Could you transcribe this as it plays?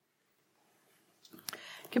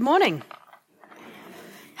Good morning.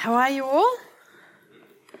 How are you all?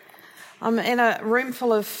 I'm in a room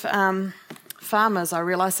full of farmers, I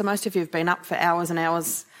realise, so most of you have been up for hours and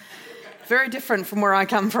hours. Very different from where I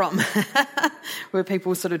come from, where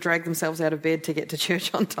people sort of drag themselves out of bed to get to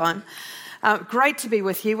church on time. Great to be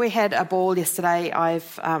with you. We had a ball yesterday.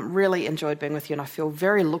 I've really enjoyed being with you, and I feel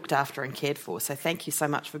very looked after and cared for, so thank you so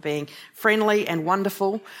much for being friendly and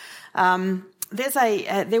wonderful.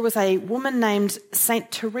 There was a woman named Saint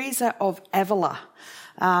Teresa of Avila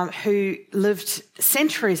who lived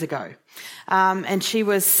centuries ago, and she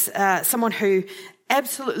was someone who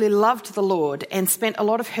absolutely loved the Lord and spent a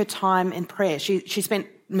lot of her time in prayer. She spent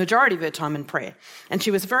majority of her time in prayer, and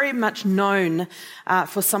she was very much known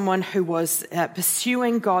for someone who was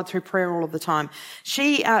pursuing God through prayer all of the time.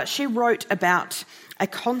 She wrote about a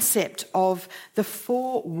concept of the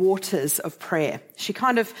four waters of prayer. She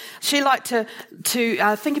liked to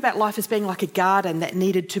think about life as being like a garden that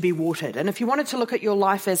needed to be watered. And if you wanted to look at your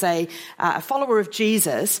life as a follower of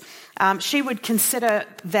Jesus, she would consider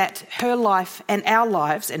that her life and our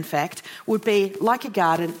lives, in fact, would be like a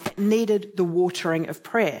garden that needed the watering of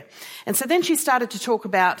prayer. And so then she started to talk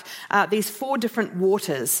about these four different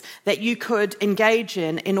waters that you could engage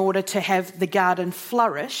in order to have the garden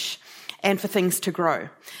flourish and for things to grow.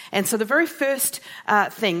 And so the very first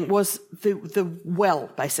thing was the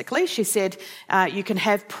well, basically. She said you can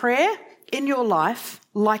have prayer in your life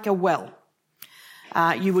like a well.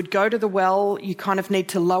 You would go to the well, you kind of need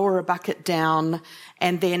to lower a bucket down,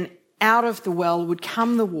 and then out of the well would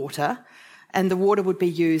come the water, and the water would be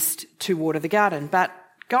used to water the garden. But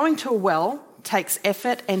going to a well takes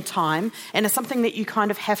effort and time, and it's something that you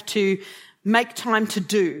kind of have to make time to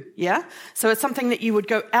do, yeah? So it's something that you would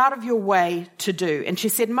go out of your way to do. And she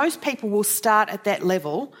said most people will start at that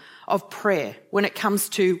level of prayer when it comes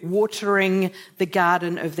to watering the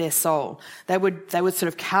garden of their soul. They would sort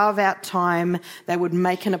of carve out time, they would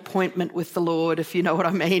make an appointment with the Lord, if you know what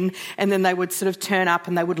I mean, and then they would sort of turn up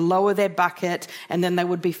and they would lower their bucket, and then they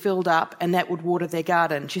would be filled up, and that would water their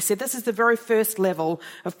garden. She said this is the very first level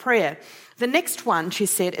of prayer. The next one, she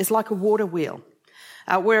said, is like a water wheel.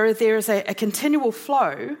 Where there is a continual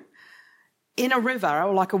flow in a river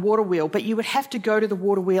or like a water wheel, but you would have to go to the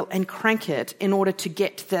water wheel and crank it in order to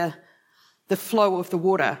get the flow of the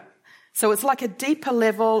water. So it's like a deeper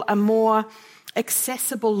level, a more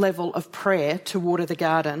accessible level of prayer to water the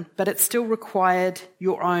garden, but it still required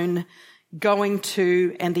your own going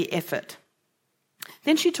to and the effort.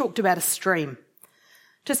 Then she talked about a stream,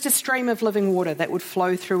 just a stream of living water that would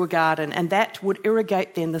flow through a garden, and that would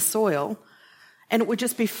irrigate then the soil, and it would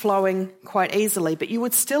just be flowing quite easily. But you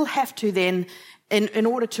would still have to then, in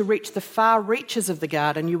order to reach the far reaches of the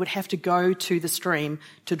garden, you would have to go to the stream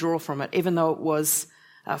to draw from it, even though it was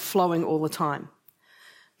flowing all the time.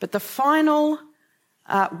 But the final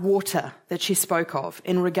water that she spoke of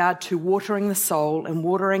in regard to watering the soul and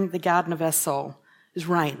watering the garden of our soul is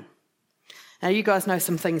rain. Now, you guys know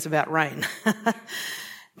some things about rain.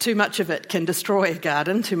 Too much of it can destroy a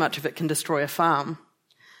garden, too much of it can destroy a farm.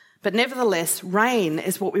 But nevertheless, rain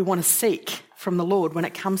is what we want to seek from the Lord when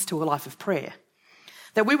it comes to a life of prayer.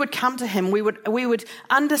 That we would come to him, we would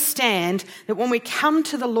understand that when we come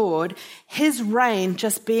to the Lord, his rain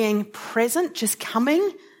just being present, just coming,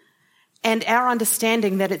 and our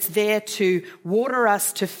understanding that it's there to water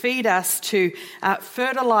us, to feed us, to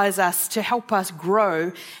fertilize us, to help us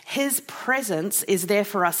grow. His presence is there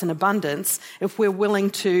for us in abundance if we're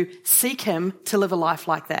willing to seek him to live a life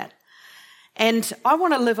like that. And I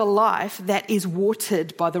want to live a life that is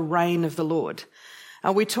watered by the rain of the Lord.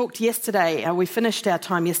 We talked yesterday, we finished our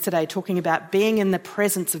time yesterday talking about being in the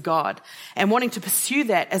presence of God and wanting to pursue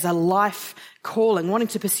that as a life calling, wanting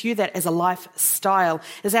to pursue that as a lifestyle,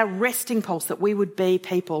 as our resting pulse, that we would be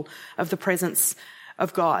people of the presence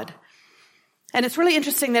of God. And it's really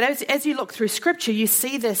interesting that as you look through Scripture, you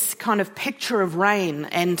see this kind of picture of rain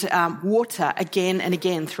and water again and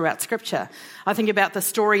again throughout Scripture. I think about the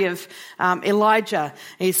story of Elijah.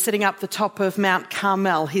 He's sitting up the top of Mount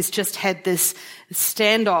Carmel. He's just had this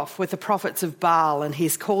standoff with the prophets of Baal, and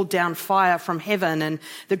he's called down fire from heaven, and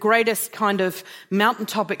the greatest kind of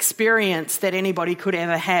mountaintop experience that anybody could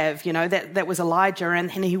ever have, you know, that was Elijah.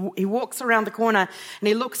 And he walks around the corner and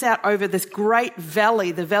he looks out over this great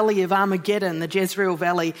valley, the valley of Armageddon, the Jezreel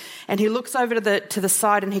Valley, and he looks over to the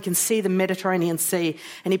side and he can see the Mediterranean Sea,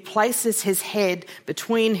 and he places his head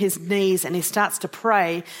between his knees and he starts to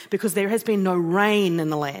pray because there has been no rain in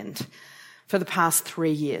the land for the past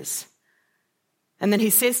 3 years. And then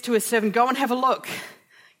he says to his servant, go and have a look.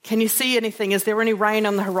 Can you see anything? Is there any rain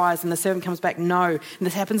on the horizon? The servant comes back, no. And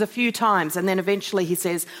this happens a few times. And then eventually he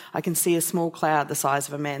says, I can see a small cloud the size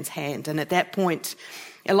of a man's hand. And at that point,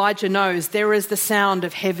 Elijah knows there is the sound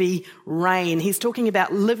of heavy rain. He's talking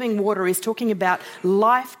about living water. He's talking about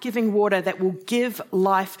life-giving water that will give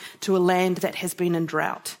life to a land that has been in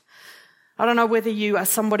drought. I don't know whether you are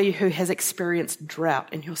somebody who has experienced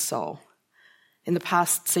drought in your soul in the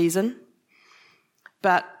past season,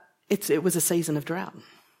 but it was a season of drought.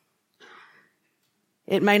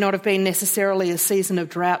 It may not have been necessarily a season of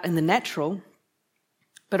drought in the natural,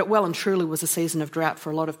 but it well and truly was a season of drought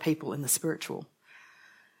for a lot of people in the spiritual.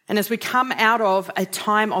 And as we come out of a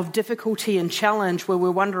time of difficulty and challenge where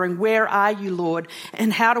we're wondering, where are you, Lord,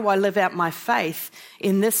 and how do I live out my faith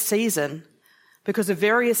in this season because of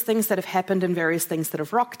various things that have happened and various things that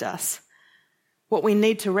have rocked us, what we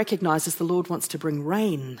need to recognize is the Lord wants to bring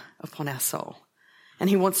rain upon our soul, and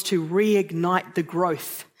he wants to reignite the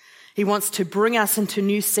growth. He wants to bring us into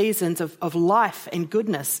new seasons of life and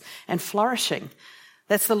goodness and flourishing.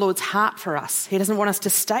 That's the Lord's heart for us. He doesn't want us to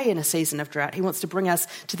stay in a season of drought. He wants to bring us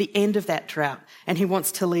to the end of that drought, and he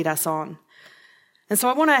wants to lead us on. And so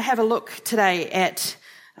I want to have a look today at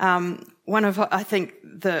one of, I think,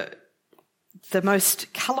 the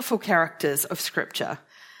most colourful characters of Scripture,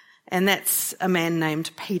 and that's a man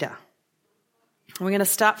named Peter. We're going to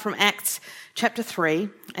start from Acts chapter 3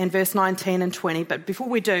 and verse 19 and 20. But before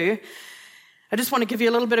we do, I just want to give you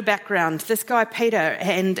a little bit of background. This guy, Peter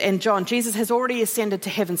and John, Jesus has already ascended to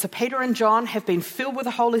heaven. So Peter and John have been filled with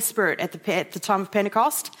the Holy Spirit at the time of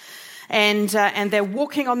Pentecost. And they're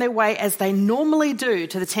walking on their way as they normally do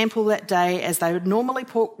to the temple that day, as they would normally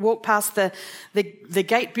walk past the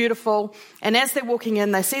gate beautiful. And as they're walking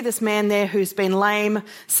in, they see this man there who's been lame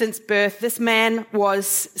since birth. This man was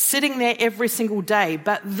sitting there every single day.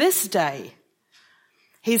 But this day,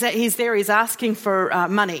 he's there, he's asking for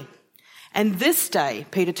money. And this day,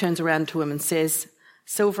 Peter turns around to him and says,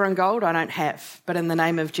 silver and gold I don't have, but in the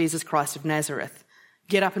name of Jesus Christ of Nazareth,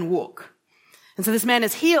 get up and walk. And so this man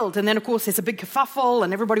is healed, and then of course there's a big kerfuffle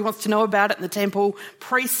and everybody wants to know about it in the temple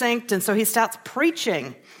precinct, and so he starts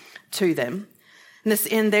preaching to them.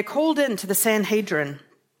 And they're called into the Sanhedrin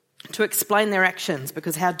to explain their actions,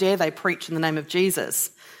 because how dare they preach in the name of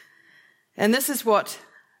Jesus? And this is what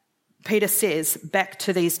Peter says back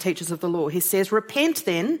to these teachers of the law. He says, repent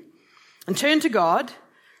then and turn to God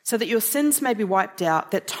so that your sins may be wiped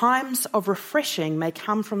out, that times of refreshing may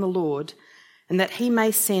come from the Lord, and that he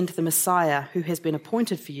may send the Messiah who has been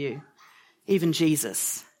appointed for you, even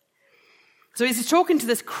Jesus. So he's talking to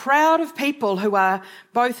this crowd of people who are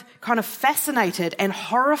both kind of fascinated and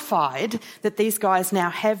horrified that these guys now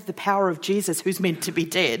have the power of Jesus who's meant to be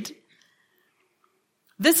dead.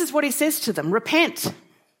 This is what he says to them, repent.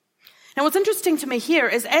 Now what's interesting to me here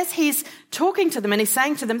is as he's talking to them and he's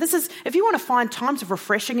saying to them, this is, if you want to find times of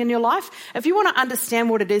refreshing in your life, if you want to understand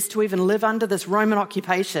what it is to even live under this Roman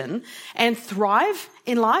occupation and thrive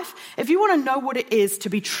in life, if you want to know what it is to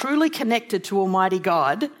be truly connected to Almighty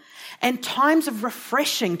God and times of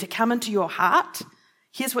refreshing to come into your heart,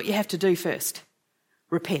 here's what you have to do first.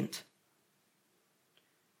 Repent.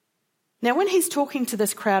 Now when he's talking to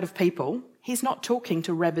this crowd of people, he's not talking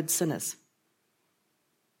to rabid sinners.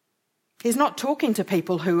 He's not talking to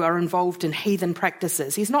people who are involved in heathen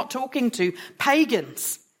practices. He's not talking to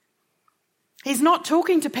pagans. He's not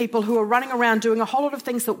talking to people who are running around doing a whole lot of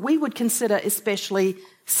things that we would consider especially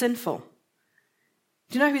sinful.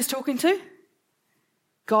 Do you know who he's talking to?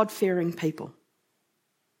 God-fearing people.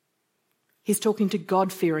 He's talking to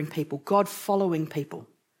God-fearing people, God-following people.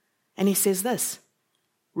 And he says this,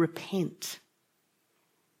 repent.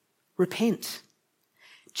 Repent.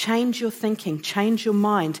 Change your thinking, change your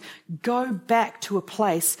mind. Go back to a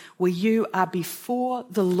place where you are before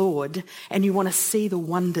the Lord and you want to see the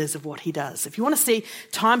wonders of what he does. If you want to see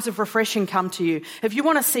times of refreshing come to you, if you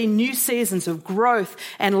want to see new seasons of growth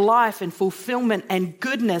and life and fulfillment and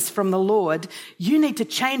goodness from the Lord, you need to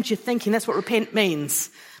change your thinking. That's what repent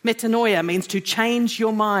means. Metanoia means to change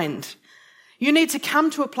your mind. You need to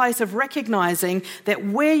come to a place of recognizing that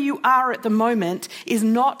where you are at the moment is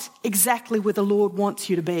not exactly where the Lord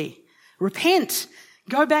wants you to be. Repent.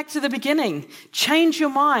 Go back to the beginning. Change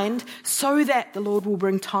your mind so that the Lord will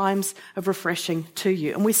bring times of refreshing to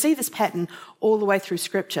you. And we see this pattern all the way through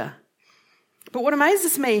Scripture. But what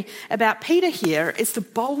amazes me about Peter here is the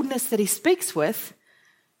boldness that he speaks with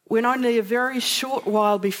when only a very short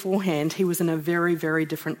while beforehand he was in a very, very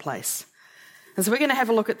different place. And so we're going to have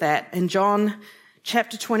a look at that in John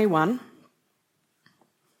chapter 21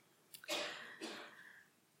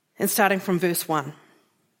 and starting from verse 1.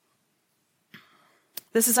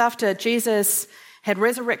 This is after Jesus had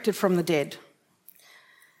resurrected from the dead.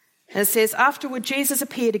 And it says, afterward, Jesus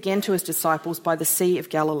appeared again to his disciples by the Sea of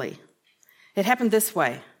Galilee. It happened this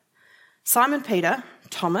way. Simon Peter,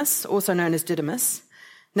 Thomas, also known as Didymus,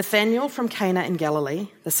 Nathanael from Cana in Galilee,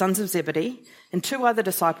 the sons of Zebedee, and 2 other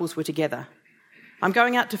disciples were together. I'm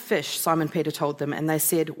going out to fish, Simon Peter told them, and they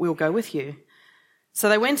said, we'll go with you. So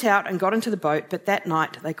they went out and got into the boat, but that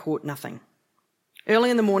night they caught nothing. Early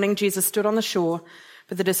in the morning, Jesus stood on the shore,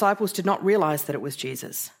 but the disciples did not realize that it was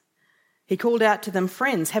Jesus. He called out to them,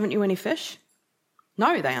 friends, haven't you any fish?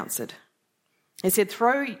 No, they answered. He said,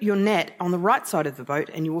 throw your net on the right side of the boat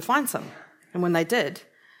and you will find some. And when they did,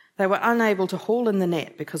 they were unable to haul in the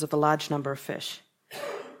net because of the large number of fish.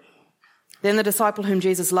 Then the disciple whom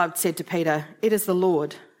Jesus loved said to Peter, it is the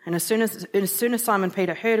Lord. And as soon as Simon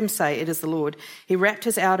Peter heard him say, it is the Lord, he wrapped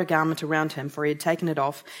his outer garment around him, for he had taken it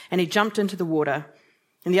off, and he jumped into the water.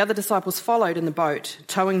 And the other disciples followed in the boat,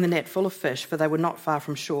 towing the net full of fish, for they were not far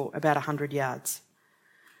from shore, about 100 yards.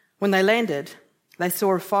 When they landed, they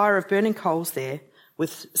saw a fire of burning coals there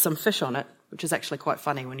with some fish on it, which is actually quite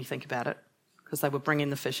funny when you think about it, because they were bringing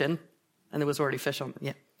the fish in, and there was already fish on it.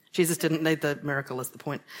 Yeah, Jesus didn't need the miracle is the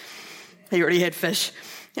point. He already had fish,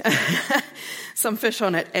 some fish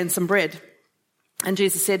on it and some bread. And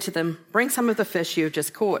Jesus said to them, bring some of the fish you have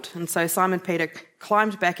just caught. And so Simon Peter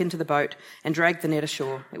climbed back into the boat and dragged the net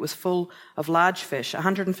ashore. It was full of large fish,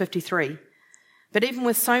 153. But even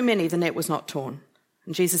with so many, the net was not torn.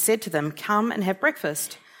 And Jesus said to them, come and have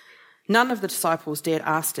breakfast. None of the disciples dared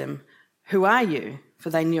ask him, who are you? For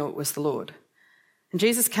they knew it was the Lord. And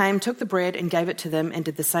Jesus came, took the bread and gave it to them and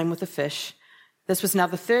did the same with the fish. This was now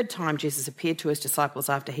the 3rd time Jesus appeared to his disciples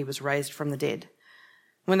after he was raised from the dead.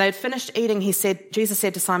 When they had finished eating, Jesus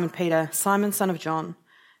said to Simon Peter, Simon, son of John,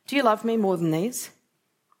 do you love me more than these?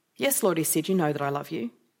 Yes, Lord, he said, you know that I love you.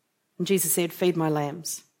 And Jesus said, feed my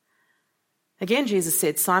lambs. Again, Jesus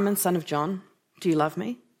said, Simon, son of John, do you love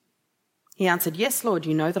me? He answered, yes, Lord,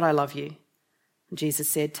 you know that I love you. And Jesus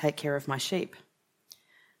said, take care of my sheep.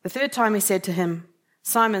 The 3rd time he said to him,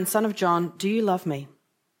 Simon, son of John, do you love me?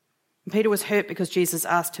 And Peter was hurt because Jesus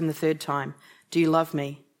asked him the 3rd time, do you love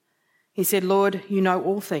me? He said, Lord, you know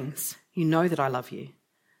all things. You know that I love you.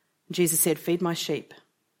 And Jesus said, feed my sheep.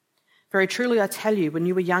 Very truly I tell you, when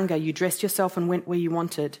you were younger, you dressed yourself and went where you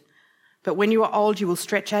wanted. But when you are old, you will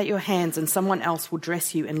stretch out your hands and someone else will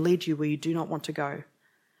dress you and lead you where you do not want to go.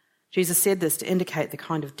 Jesus said this to indicate the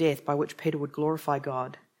kind of death by which Peter would glorify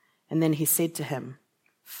God. And then he said to him,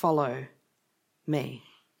 follow me.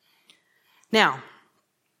 Now,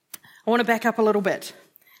 I want to back up a little bit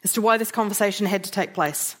as to why this conversation had to take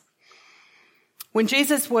place. When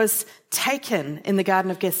Jesus was taken in the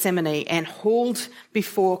Garden of Gethsemane and hauled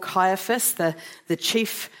before Caiaphas, the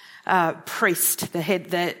chief priest,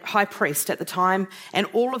 the high priest at the time, and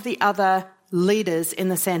all of the other leaders in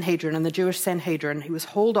the Sanhedrin, in the Jewish Sanhedrin, he was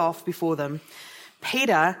hauled off before them.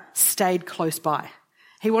 Peter stayed close by.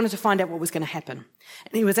 He wanted to find out what was going to happen.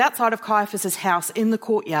 And he was outside of Caiaphas' house in the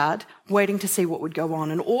courtyard waiting to see what would go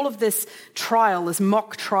on. And all of this trial, this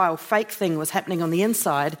mock trial, fake thing was happening on the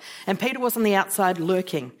inside, and Peter was on the outside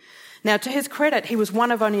lurking. Now, to his credit, he was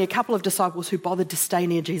one of only a couple of disciples who bothered to stay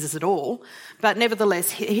near Jesus at all. But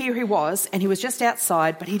nevertheless, here he was, and he was just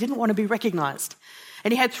outside, but he didn't want to be recognized.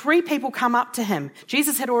 And he had 3 people come up to him.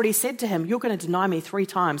 Jesus had already said to him, you're going to deny me 3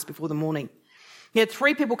 times before the morning. He had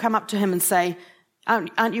 3 people come up to him and say,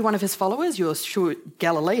 aren't you one of his followers? You're sure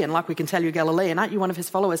Galilean, like we can tell you Galilean. Aren't you one of his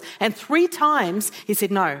followers? And 3 times he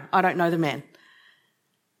said, no, I don't know the man.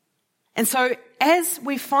 And so as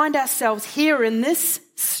we find ourselves here in this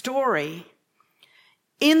story,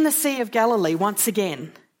 in the Sea of Galilee once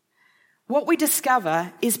again, what we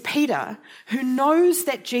discover is Peter, who knows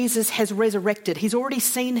that Jesus has resurrected. He's already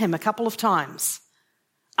seen him a couple of times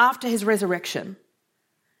after his resurrection,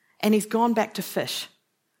 and he's gone back to fish.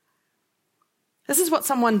 This is what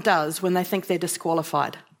someone does when they think they're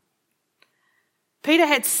disqualified. Peter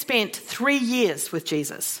had spent 3 years with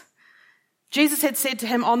Jesus. Jesus had said to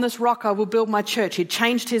him, on this rock I will build my church. He'd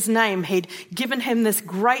changed his name. He'd given him this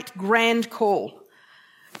great grand call.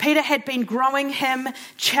 Peter had been growing him,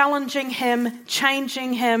 challenging him,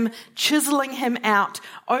 changing him, chiseling him out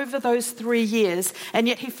over those 3 years. And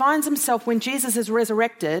yet he finds himself, when Jesus is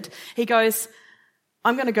resurrected, he goes,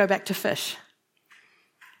 I'm going to go back to fish.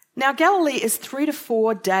 Now, Galilee is 3 to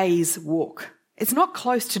 4 days walk. It's not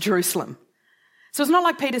close to Jerusalem. So it's not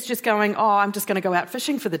like Peter's just going, I'm just going to go out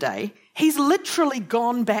fishing for the day. He's literally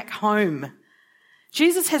gone back home.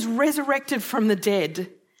 Jesus has resurrected from the dead,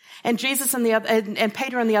 and Jesus and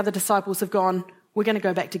Peter and the other disciples have gone, we're going to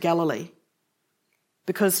go back to Galilee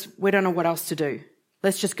because we don't know what else to do.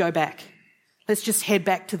 Let's just go back. Let's just head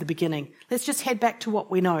back to the beginning. Let's just head back to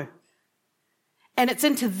what we know. And it's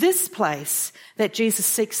into this place that Jesus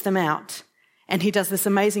seeks them out, and he does this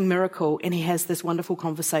amazing miracle, and he has this wonderful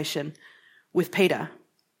conversation with Peter.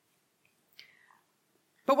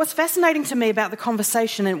 But what's fascinating to me about the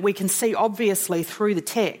conversation, and we can see obviously through the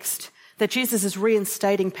text, that Jesus is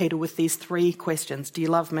reinstating Peter with these three questions. Do you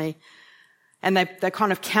love me? And they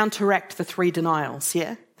kind of counteract the three denials,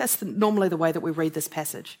 yeah? That's normally the way that we read this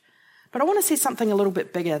passage. But I want to see something a little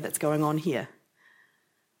bit bigger that's going on here.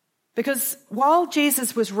 Because while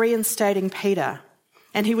Jesus was reinstating Peter,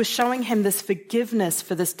 and he was showing him this forgiveness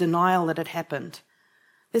for this denial that had happened,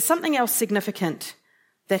 there's something else significant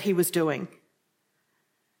that he was doing.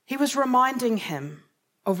 He was reminding him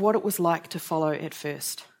of what it was like to follow at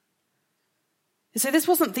first. You see, this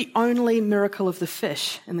wasn't the only miracle of the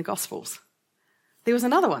fish in the Gospels. There was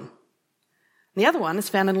another one. The other one is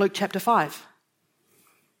found in Luke chapter 5.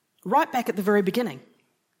 Right back at the very beginning.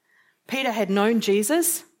 Peter had known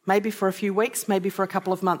Jesus, maybe for a few weeks, maybe for a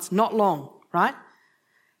couple of months, not long, right?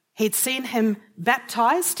 He'd seen him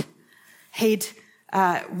baptized. He'd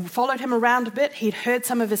followed him around a bit. He'd heard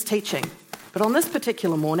some of his teaching. But on this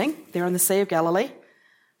particular morning, there in the Sea of Galilee,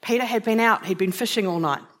 Peter had been out. He'd been fishing all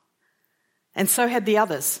night. And so had the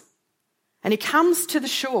others. And he comes to the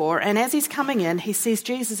shore, and as he's coming in, he sees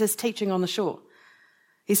Jesus is teaching on the shore.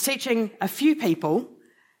 He's teaching a few people,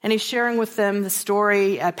 and he's sharing with them the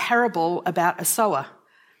story, a parable about a sower.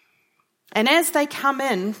 And as they come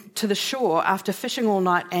in to the shore after fishing all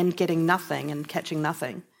night and getting nothing and catching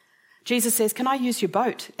nothing, Jesus says, "Can I use your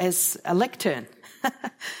boat as a lectern?"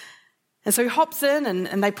 And so he hops in,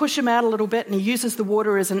 and they push him out a little bit, and he uses the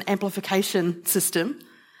water as an amplification system.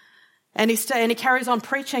 And he carries on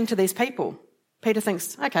preaching to these people. Peter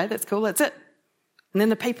thinks, okay, that's cool, that's it. And then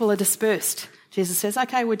the people are dispersed. Jesus says,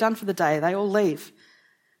 okay, we're done for the day. They all leave.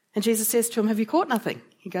 And Jesus says to him, have you caught nothing?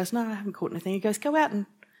 He goes, no, I haven't caught anything. He goes, go out and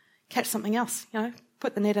catch something else.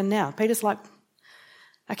 Put the net in now. Peter's like,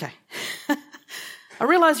 okay. I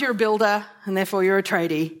realise you're a builder and therefore you're a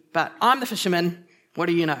tradie, but I'm the fisherman. What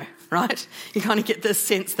do you know, right? You kind of get this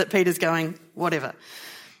sense that Peter's going, whatever.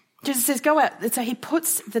 Jesus says, go out. And so he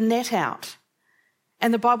puts the net out.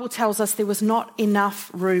 And the Bible tells us there was not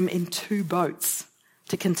enough room in 2 boats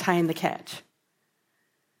to contain the catch.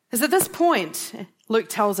 Because at this point, Luke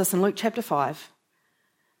tells us in Luke chapter 5,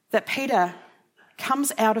 that Peter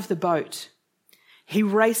comes out of the boat. He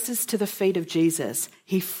races to the feet of Jesus.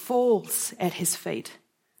 He falls at his feet.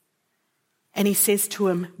 And he says to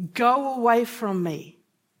him, go away from me.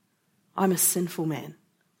 I'm a sinful man.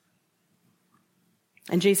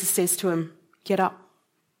 And Jesus says to him, get up.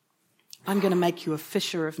 I'm going to make you a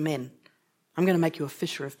fisher of men. I'm going to make you a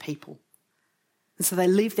fisher of people. And so they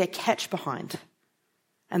leave their catch behind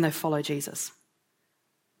and they follow Jesus.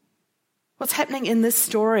 What's happening in this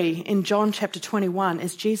story in John chapter 21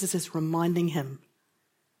 is Jesus is reminding him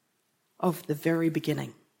of the very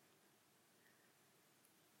beginning.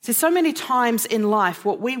 See, so many times in life,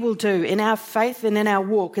 what we will do in our faith and in our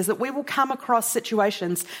walk is that we will come across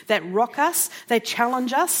situations that rock us, they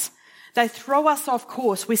challenge us, they throw us off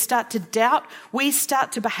course. We start to doubt, we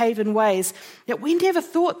start to behave in ways that we never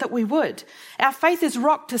thought that we would. Our faith is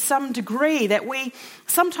rocked to some degree that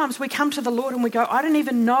sometimes we come to the Lord and we go, I don't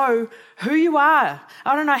even know who you are.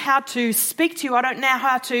 I don't know how to speak to you. I don't know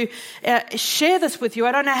how to share this with you.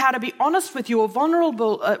 I don't know how to be honest with you or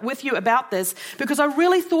vulnerable with you about this because I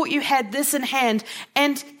really thought you had this in hand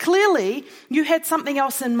and clearly you had something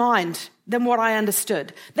else in mind than what I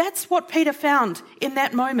understood. That's what Peter found in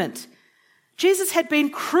that moment. Jesus had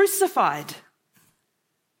been crucified.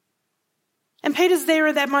 And Peter's there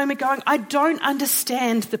at that moment going, I don't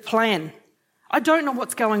understand the plan. I don't know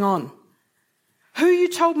what's going on. Who you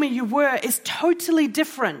told me you were is totally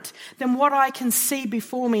different than what I can see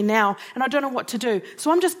before me now, and I don't know what to do.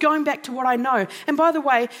 So I'm just going back to what I know. And by the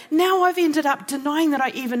way, now I've ended up denying that I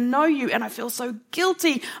even know you, and I feel so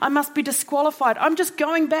guilty. I must be disqualified. I'm just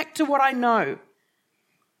going back to what I know.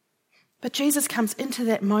 But Jesus comes into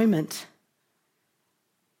that moment,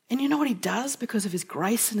 and you know what he does because of his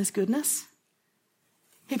grace and his goodness?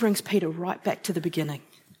 He brings Peter right back to the beginning.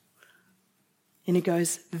 And he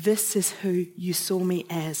goes, this is who you saw me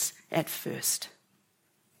as at first.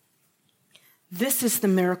 This is the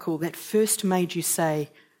miracle that first made you say,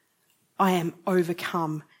 I am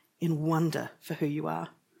overcome in wonder for who you are.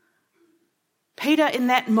 Peter, in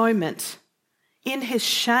that moment, in his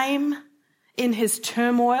shame, in his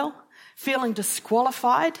turmoil, feeling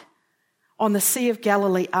disqualified on the Sea of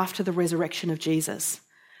Galilee after the resurrection of Jesus,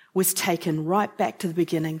 was taken right back to the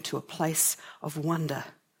beginning to a place of wonder.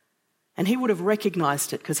 And he would have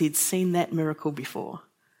recognized it because he'd seen that miracle before.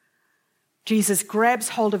 Jesus grabs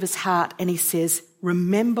hold of his heart and he says,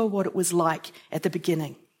 Remember what it was like at the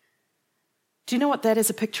beginning. Do you know what that is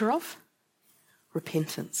a picture of?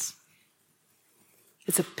 Repentance.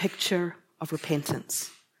 It's a picture of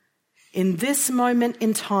repentance. In this moment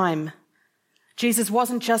in time, Jesus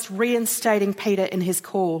wasn't just reinstating Peter in his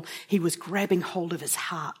call. He was grabbing hold of his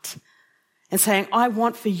heart and saying, I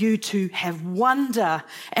want for you to have wonder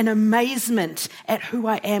and amazement at who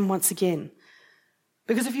I am once again.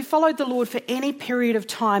 Because if you followed the Lord for any period of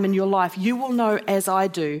time in your life, you will know, as I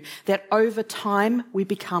do, that over time we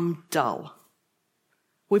become dull.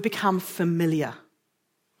 We become familiar.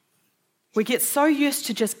 We get so used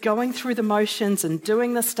to just going through the motions and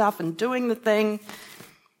doing the stuff and doing the thing.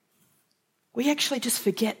 We actually just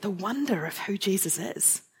forget the wonder of who Jesus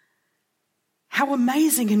is. How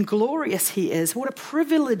amazing and glorious he is. What a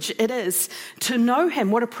privilege it is to know him.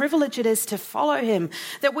 What a privilege it is to follow him.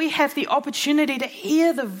 That we have the opportunity to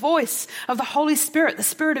hear the voice of the Holy Spirit, the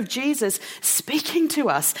Spirit of Jesus, speaking to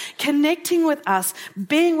us, connecting with us,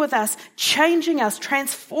 being with us, changing us,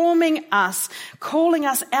 transforming us, calling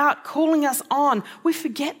us out, calling us on. We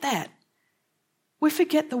forget that. We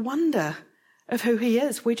forget the wonder of who he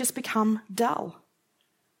is. We just become dull.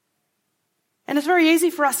 And it's very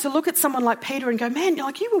easy for us to look at someone like Peter and go, man,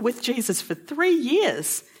 like you were with Jesus for 3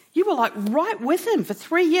 years. You were like right with him for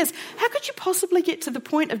 3 years. How could you possibly get to the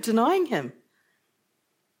point of denying him?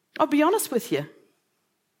 I'll be honest with you.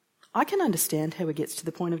 I can understand how he gets to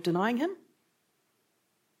the point of denying him.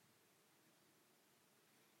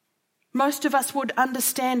 Most of us would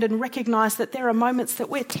understand and recognize that there are moments that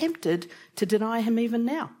we're tempted to deny him even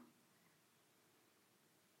now.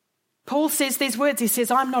 Paul says these words, he says,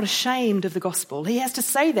 I'm not ashamed of the gospel. He has to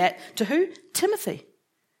say that to who? Timothy.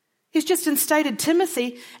 He's just instated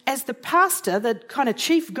Timothy as the pastor, the kind of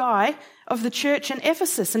chief guy of the church in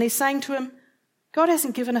Ephesus. And he's saying to him, God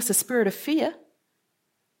hasn't given us a spirit of fear.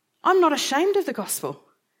 I'm not ashamed of the gospel.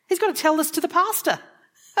 He's got to tell this to the pastor.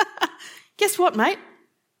 Guess what, mate?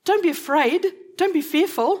 Don't be afraid. Don't be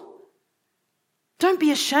fearful. Don't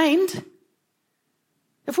be ashamed.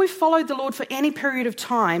 If we've followed the Lord for any period of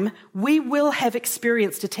time, we will have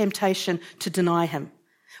experienced a temptation to deny him.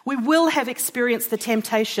 We will have experienced the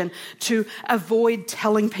temptation to avoid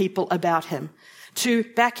telling people about him, to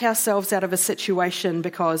back ourselves out of a situation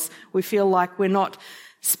because we feel like we're not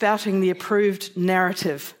spouting the approved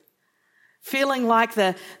narrative, feeling like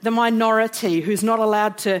the minority who's not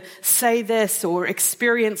allowed to say this or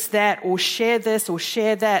experience that or share this or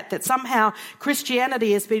share that, that somehow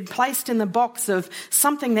Christianity has been placed in the box of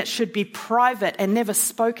something that should be private and never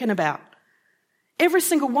spoken about. Every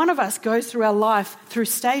single one of us goes through our life, through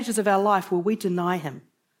stages of our life where we deny him.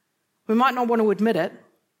 We might not want to admit it.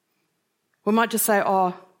 We might just say,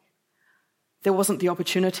 oh, there wasn't the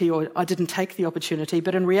opportunity or I didn't take the opportunity.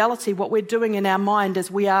 But in reality, what we're doing in our mind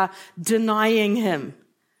is we are denying him.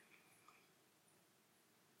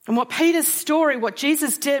 And what Peter's story, what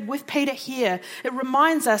Jesus did with Peter here, it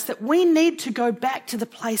reminds us that we need to go back to the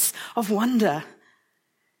place of wonder.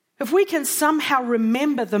 If we can somehow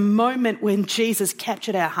remember the moment when Jesus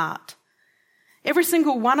captured our heart. Every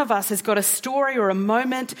single one of us has got a story or a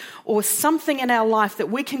moment or something in our life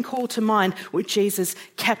that we can call to mind where Jesus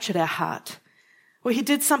captured our heart. Where he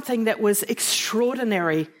did something that was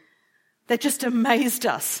extraordinary, that just amazed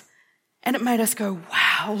us. And it made us go,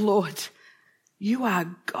 wow, Lord, you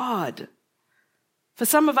are God. For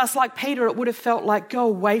some of us, like Peter, it would have felt like, go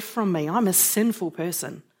away from me. I'm a sinful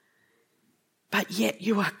person. But yet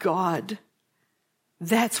you are God.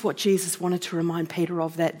 That's what Jesus wanted to remind Peter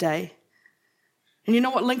of that day. And you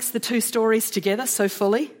know what links the two stories together so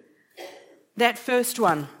fully? That first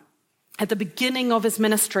one. At the beginning of his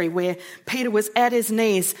ministry, where Peter was at his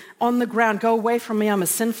knees on the ground, go away from me, I'm a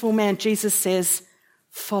sinful man. Jesus says,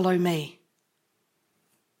 follow me.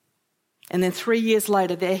 And then 3 years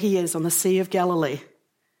later, there he is on the Sea of Galilee.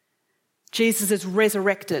 Jesus is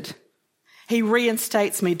resurrected. He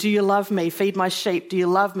reinstates me. Do you love me? Feed my sheep. Do you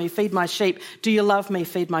love me? Feed my sheep. Do you love me?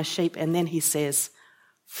 Feed my sheep. And then he says,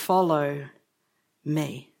 follow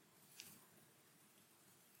me.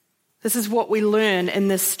 This is what we learn in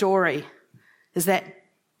this story, is that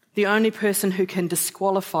the only person who can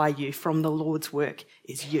disqualify you from the Lord's work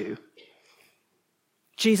is you.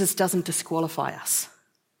 Jesus doesn't disqualify us.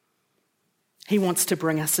 He wants to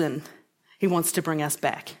bring us in. He wants to bring us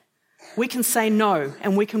back. We can say no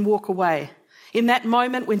and we can walk away. In that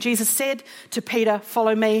moment when Jesus said to Peter,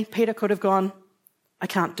 follow me, Peter could have gone, I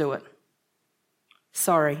can't do it.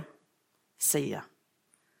 Sorry, see ya.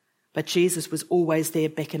 But Jesus was always there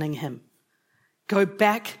beckoning him. Go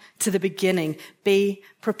back to the beginning. Be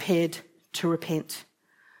prepared to repent.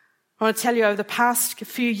 I want to tell you, over the past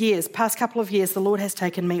couple of years, the Lord has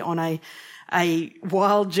taken me on a a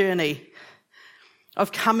wild journey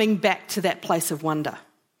of coming back to that place of wonder.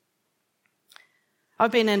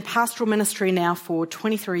 I've been in pastoral ministry now for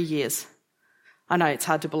 23 years. I know, it's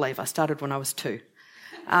hard to believe. I started when I was 2.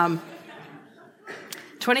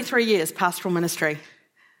 23 years pastoral ministry.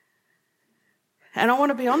 And I want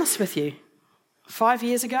to be honest with you. 4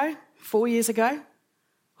 years ago,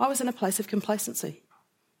 I was in a place of complacency.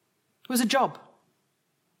 It was a job.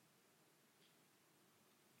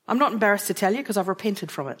 I'm not embarrassed to tell you because I've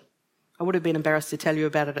repented from it. I would have been embarrassed to tell you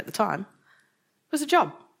about it at the time. It was a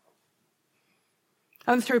job.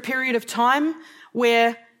 I went through a period of time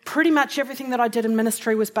where pretty much everything that I did in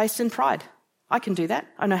ministry was based in pride. I can do that.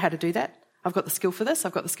 I know how to do that. I've got the skill for this.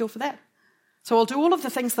 I've got the skill for that. So I'll do all of the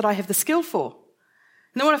things that I have the skill for.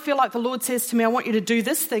 And then when I feel like the Lord says to me, I want you to do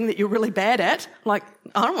this thing that you're really bad at, like,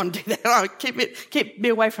 I don't want to do that. Oh, keep me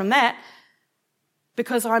away from that.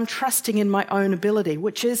 Because I'm trusting in my own ability,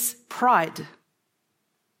 which is pride.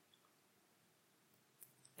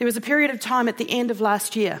 There was a period of time at the end of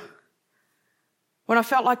last year when I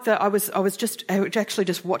felt like I was actually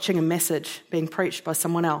just watching a message being preached by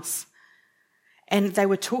someone else. And they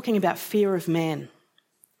were talking about fear of man.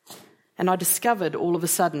 And I discovered all of a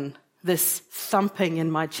sudden this thumping in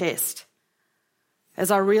my chest as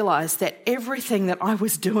I realized that everything that I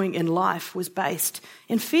was doing in life was based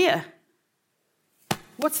in fear.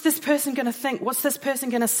 What's this person going to think? What's this person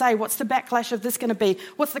going to say? What's the backlash of this going to be?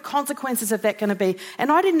 What's the consequences of that going to be?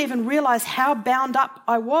 And I didn't even realize how bound up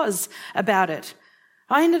I was about it.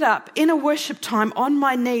 I ended up in a worship time on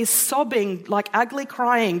my knees sobbing, like ugly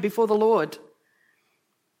crying before the Lord.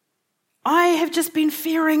 I have just been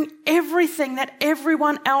fearing everything that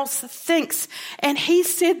everyone else thinks. And he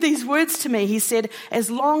said these words to me. He said,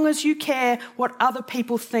 as long as you care what other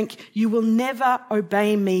people think, you will never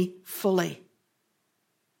obey me fully.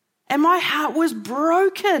 And my heart was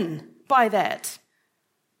broken by that.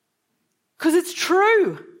 Because it's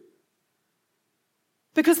true.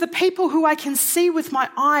 Because the people who I can see with my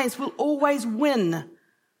eyes will always win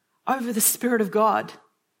over the Spirit of God.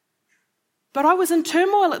 But I was in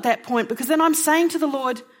turmoil at that point because then I'm saying to the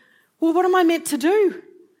Lord, well, what am I meant to do?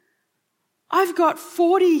 I've got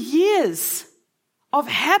 40 years of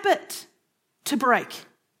habit to break.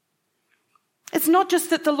 It's not just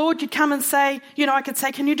that the Lord could come and say, I could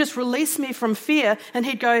say, can you just release me from fear? And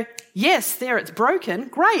he'd go, yes, there, it's broken.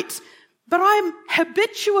 Great. But I'm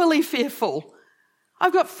habitually fearful.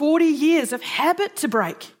 I've got 40 years of habit to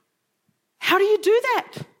break. How do you do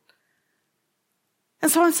that? And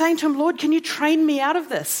so I'm saying to him, Lord, can you train me out of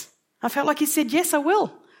this? I felt like he said, yes, I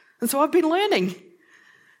will. And so I've been learning.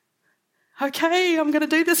 Okay, I'm going to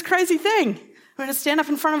do this crazy thing. I'm going to stand up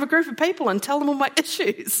in front of a group of people and tell them all my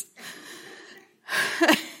issues.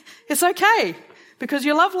 It's okay, because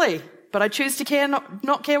you're lovely, but I choose to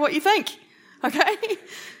not care what you think. Okay?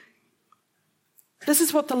 This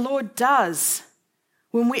is what the Lord does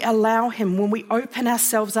when we allow him, when we open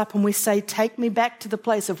ourselves up and we say, take me back to the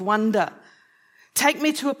place of wonder. Take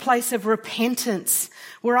me to a place of repentance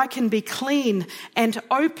where I can be clean and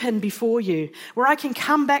open before you, where I can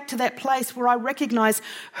come back to that place where I recognize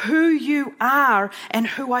who you are and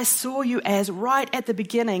who I saw you as right at the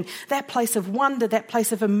beginning, that place of wonder, that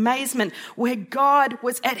place of amazement where God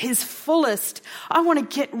was at his fullest. I want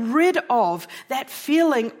to get rid of that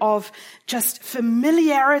feeling of just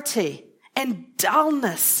familiarity and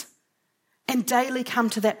dullness and daily come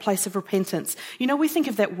to that place of repentance. We think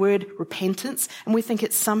of that word repentance and we think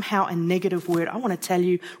it's somehow a negative word. I want to tell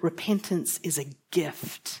you, repentance is a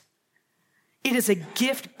gift. It is a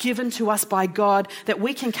gift given to us by God that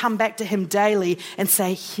we can come back to him daily and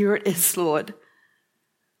say, here it is, Lord.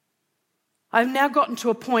 I've now gotten to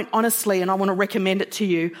a point, honestly, and I want to recommend it to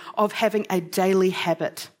you, of having a daily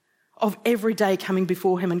habit of every day coming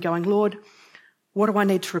before him and going, Lord, what do I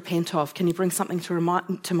need to repent of? Can you bring something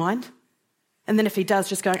to mind? And then if he does,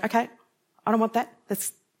 just going, okay, I don't want that.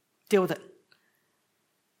 Let's deal with it.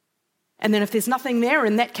 And then if there's nothing there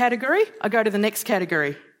in that category, I go to the next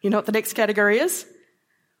category. You know what the next category is?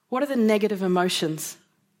 What are the negative emotions?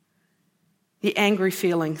 The angry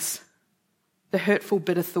feelings, the hurtful,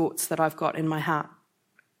 bitter thoughts that I've got in my heart.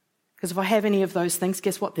 Because if I have any of those things,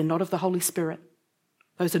 guess what? They're not of the Holy Spirit.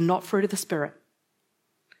 Those are not fruit of the Spirit.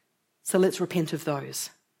 So let's repent of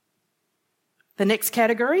those. The next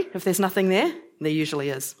category, if there's nothing there usually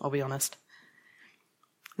is, I'll be honest.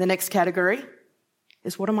 The next category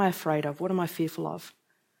is, what am I afraid of? What am I fearful of?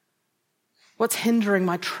 What's hindering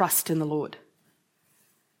my trust in the Lord?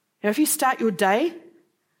 If you start your day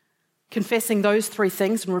confessing those 3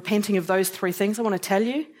 things and repenting of those 3 things, I want to tell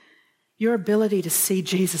you, your ability to see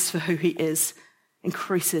Jesus for who he is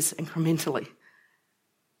increases incrementally.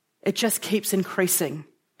 it just keeps increasing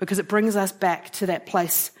because it brings us back to that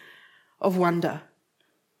place of wonder.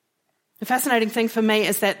 The fascinating thing for me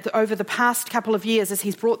is that over the past couple of years, as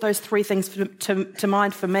he's brought those three things to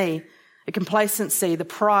mind for me, the complacency, the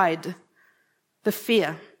pride, the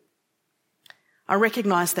fear, I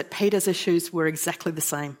recognise that Peter's issues were exactly the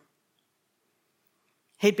same.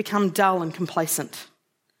 He'd become dull and complacent.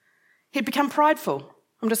 He'd become prideful.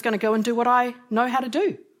 I'm just going to go and do what I know how to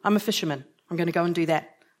do. I'm a fisherman. I'm going to go and do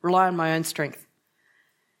that. Rely on my own strength.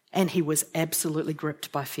 And he was absolutely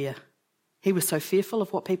gripped by fear. He was so fearful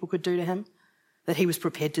of what people could do to him that he was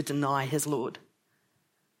prepared to deny his Lord.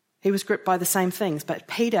 He was gripped by the same things, but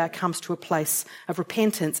Peter comes to a place of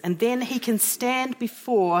repentance, and then he can stand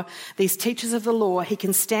before these teachers of the law, he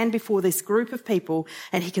can stand before this group of people,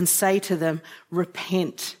 and he can say to them,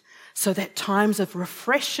 repent, so that times of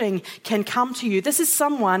refreshing can come to you. This is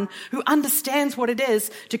someone who understands what it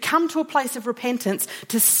is to come to a place of repentance,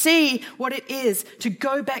 to see what it is, to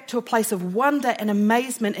go back to a place of wonder and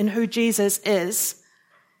amazement in who Jesus is.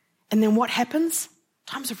 And then what happens?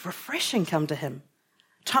 Times of refreshing come to him.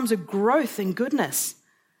 Times of growth and goodness.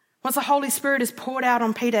 Once the Holy Spirit is poured out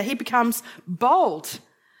on Peter, he becomes bold.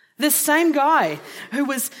 This same guy who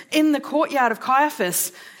was in the courtyard of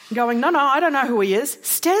Caiaphas going, no, I don't know who he is,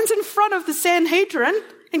 stands in front of the Sanhedrin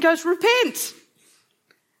and goes, repent.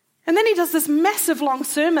 And then he does this massive long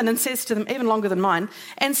sermon and says to them, even longer than mine,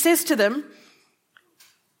 and says to them,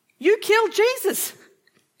 you killed Jesus.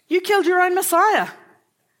 You killed your own Messiah.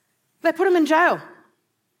 They put him in jail.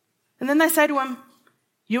 And then they say to him,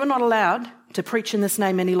 you are not allowed to preach in this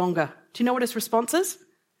name any longer. Do you know what his response is?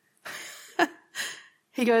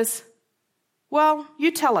 He goes, well,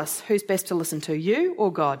 you tell us who's best to listen to, you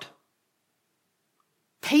or God?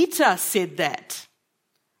 Peter said that.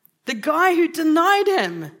 The guy who denied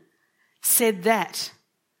him said that.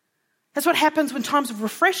 That's what happens when times of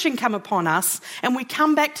refreshing come upon us and we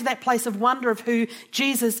come back to that place of wonder of who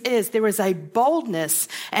Jesus is. There is a boldness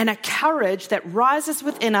and a courage that rises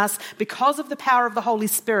within us because of the power of the Holy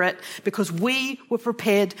Spirit, because we were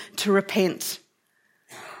prepared to repent.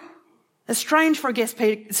 It's strange for a guest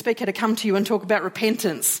speaker to come to you and talk about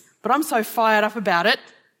repentance, but I'm so fired up about it.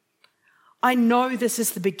 I know this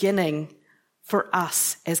is the beginning for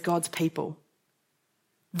us as God's people.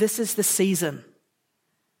 This is the season.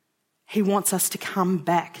 He wants us to come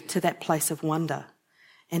back to that place of wonder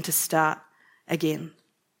and to start again.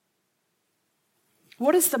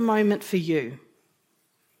 What is the moment for you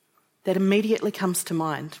that immediately comes to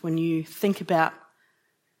mind when you think about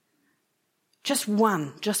just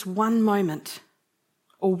one moment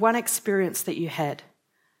or one experience that you had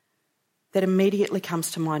that immediately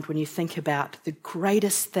comes to mind when you think about the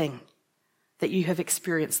greatest thing that you have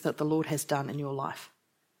experienced that the Lord has done in your life?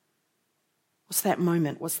 What's that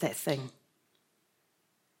moment? What's that thing?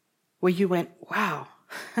 Where you went, wow,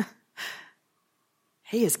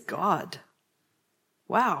 he is God.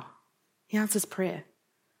 Wow, he answers prayer.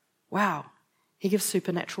 Wow, he gives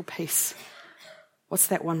supernatural peace. What's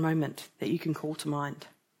that one moment that you can call to mind?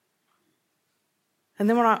 And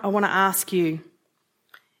then I want to ask you,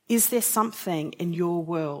 is there something in your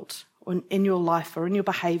world or in your life or in your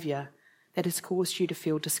behaviour that has caused you to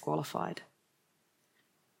feel disqualified?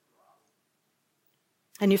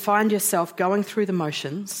 And you find yourself going through the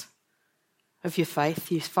motions of your faith.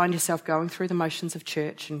 You find yourself going through the motions of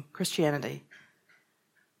church and Christianity.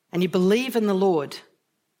 And you believe in the Lord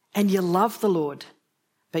and you love the Lord,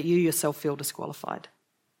 but you yourself feel disqualified.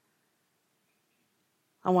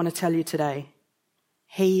 I want to tell you today,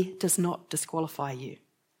 he does not disqualify you.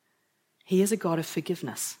 He is a God of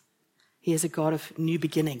forgiveness. He is a God of new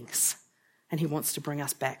beginnings, and he wants to bring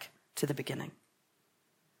us back to the beginning.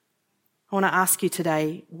 I want to ask you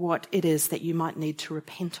today what it is that you might need to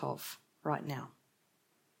repent of right now.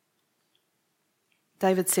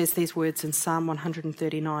 David says these words in Psalm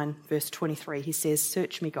 139, verse 23. He says,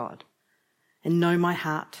 search me, God, and know my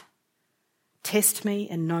heart. Test me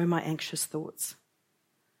and know my anxious thoughts.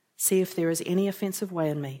 See if there is any offensive way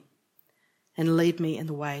in me, and lead me in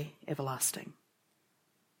the way everlasting.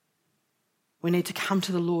 We need to come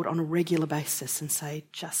to the Lord on a regular basis and say,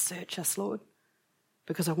 just search us, Lord,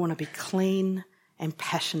 because I want to be clean and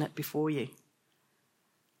passionate before you.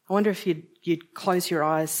 I wonder if you'd close your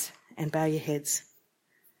eyes and bow your heads.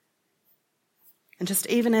 And just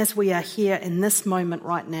even as we are here in this moment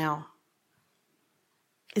right now,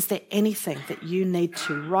 is there anything that you need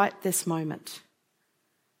to, right this moment,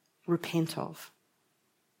 repent of?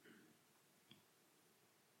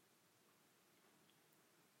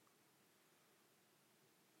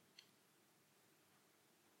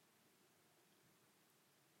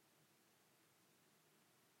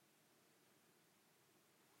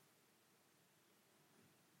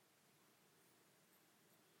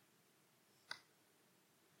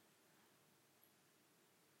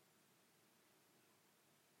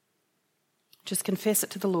 Just confess it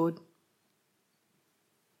to the Lord.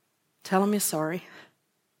 Tell him you're sorry.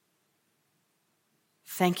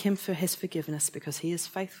 Thank him for his forgiveness because he is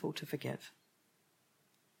faithful to forgive.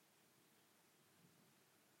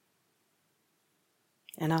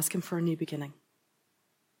 And ask him for a new beginning.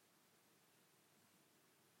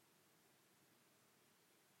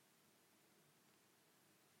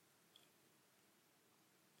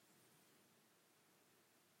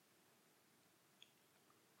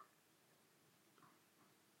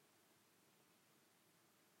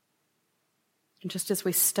 And just as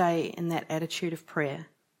we stay in that attitude of prayer,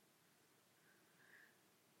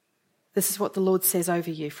 this is what the Lord says over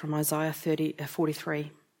you from Isaiah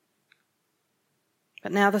 43.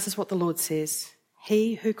 But now this is what the Lord says.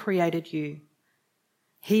 He who created you,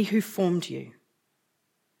 he who formed you,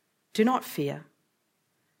 do not fear,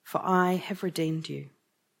 for I have redeemed you.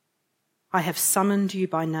 I have summoned you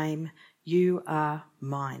by name. You are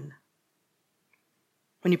mine.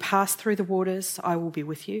 When you pass through the waters, I will be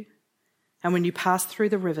with you. And when you pass through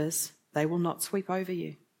the rivers, they will not sweep over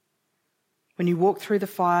you. When you walk through the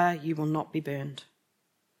fire, you will not be burned.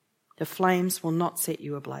 The flames will not set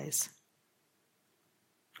you ablaze.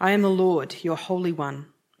 I am the Lord, your Holy One,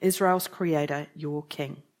 Israel's Creator, your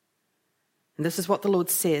King. And this is what the Lord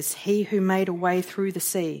says, he who made a way through the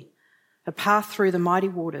sea, a path through the mighty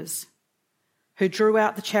waters, who drew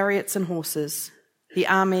out the chariots and horses, the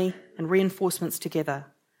army and reinforcements together.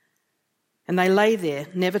 And they lay there,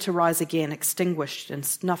 never to rise again, extinguished and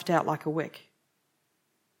snuffed out like a wick.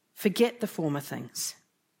 Forget the former things.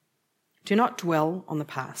 Do not dwell on the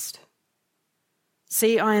past.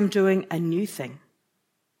 See, I am doing a new thing.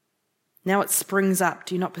 Now it springs up.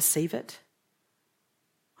 Do you not perceive it?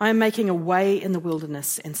 I am making a way in the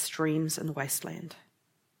wilderness and streams in the wasteland.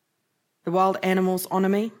 The wild animals honour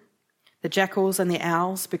me, the jackals and the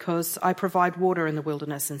owls, because I provide water in the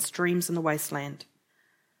wilderness and streams in the wasteland,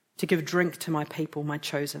 to give drink to my people, my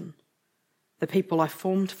chosen, the people I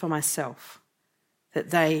formed for myself,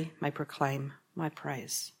 that they may proclaim my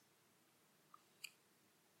praise.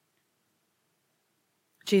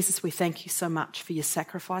 Jesus, we thank you so much for your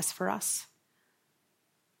sacrifice for us.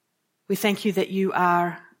 We thank you that you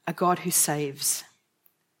are a God who saves.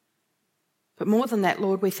 But more than that,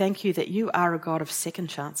 Lord, we thank you that you are a God of second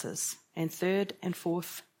chances and third and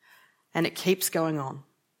fourth, and it keeps going on.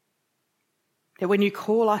 That when you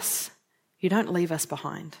call us, you don't leave us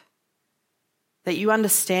behind. That you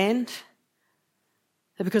understand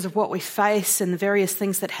that because of what we face and the various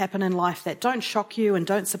things that happen in life that don't shock you and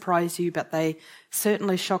don't surprise you, but they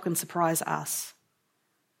certainly shock and surprise us.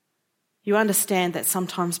 You understand that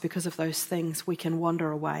sometimes because of those things we can wander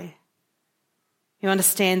away. You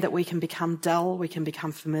understand that we can become dull, we can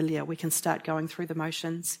become familiar, we can start going through the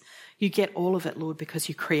motions. You get all of it, Lord, because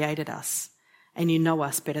you created us and you know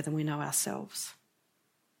us better than we know ourselves.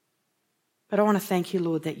 But I want to thank you,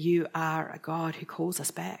 Lord, that you are a God who calls us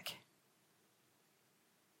back.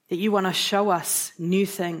 That you want to show us new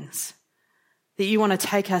things. That you want to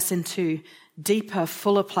take us into deeper,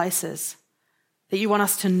 fuller places. That you want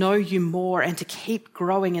us to know you more and to keep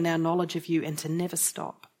growing in our knowledge of you and to never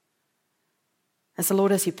stop. As the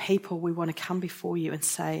Lord, as your people, we want to come before you and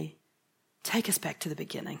say, take us back to the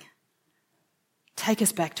beginning. Take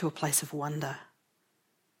us back to a place of wonder.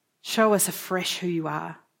 Show us afresh who you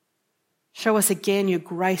are. Show us again your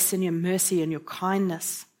grace and your mercy and your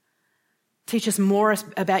kindness. Teach us more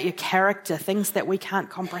about your character, things that we can't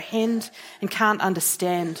comprehend and can't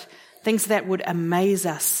understand, things that would amaze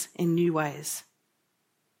us in new ways.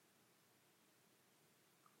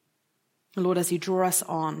 Lord, as you draw us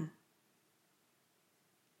on,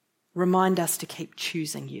 remind us to keep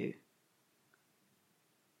choosing you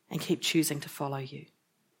and keep choosing to follow you.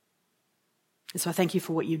 And so I thank you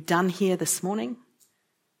for what you've done here this morning,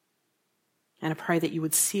 and I pray that you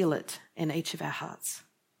would seal it in each of our hearts.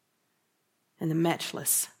 In the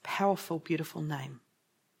matchless, powerful, beautiful name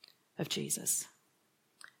of Jesus.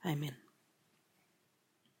 Amen.